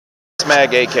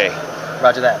Mag AK.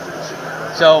 Roger that.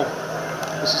 So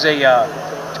this is a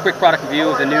quick product review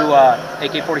of the new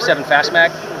AK-47 Fast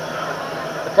Mag.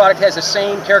 The product has the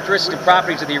same characteristics and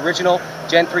properties of the original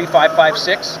Gen 3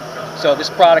 5.56. So this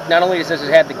product not only does it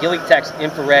have the Gilly-Tex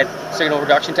infrared signal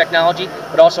reduction technology,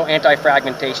 but also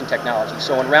anti-fragmentation technology.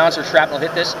 So when rounds or shrapnel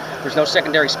hit this, there's no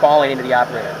secondary spalling into the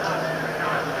operator.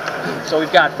 So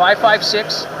we've got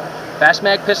 5.56 Fast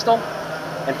Mag pistol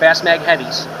and Fast Mag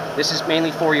heavies. This is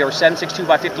mainly for your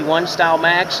 7.62x51 style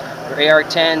mags, your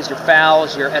AR-10s, your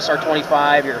FALs, your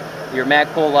SR-25, your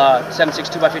Magpul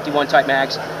 7.62x51 type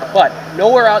mags. But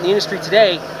nowhere out in the industry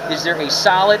today is there a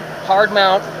solid hard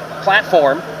mount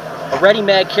platform, a ready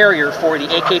mag carrier for the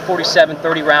AK-47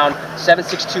 30 round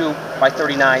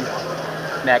 7.62x39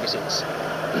 magazines.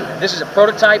 This is a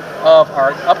prototype of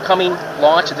our upcoming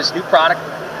launch of this new product.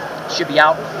 It should be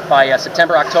out by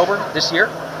September, October this year.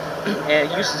 And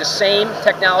it uses the same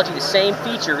technology, the same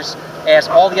features as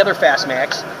all the other Fast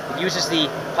Mags. It uses the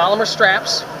polymer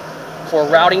straps for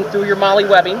routing through your MOLLE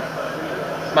webbing.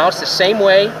 Mounts the same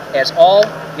way as all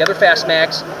the other Fast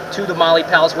Mags to the MOLLE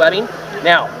Pals webbing.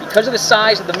 Now, because of the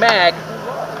size of the mag,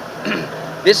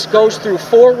 this goes through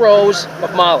 4 rows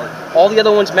of MOLLE. All the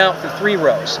other ones mount through 3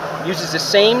 rows. It uses the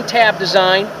same tab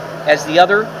design as the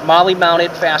other MOLLE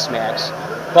mounted Fast Mags,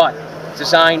 but it's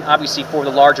designed obviously for the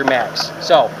larger mags.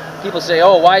 So people say,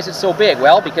 oh, why is it so big?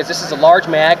 Well, because this is a large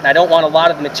mag and I don't want a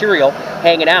lot of the material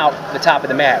hanging out the top of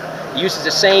the mag. It uses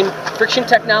the same friction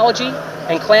technology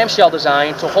and clamshell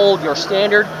design to hold your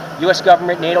standard US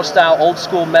government NATO style old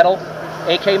school metal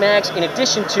AK mags, in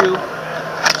addition to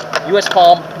US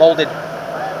palm molded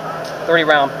 30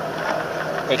 round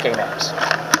AK mags.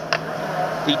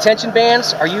 The tension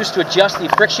bands are used to adjust the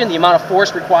friction, the amount of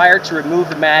force required to remove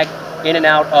the mag in and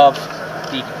out of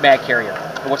the mag carrier.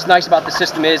 And what's nice about the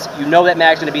system is you know that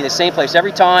mag's going to be in the same place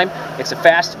every time. It's a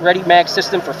fast ready mag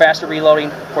system for faster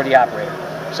reloading for the operator.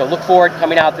 So look forward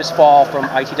coming out this fall from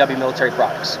ITW Military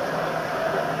Products.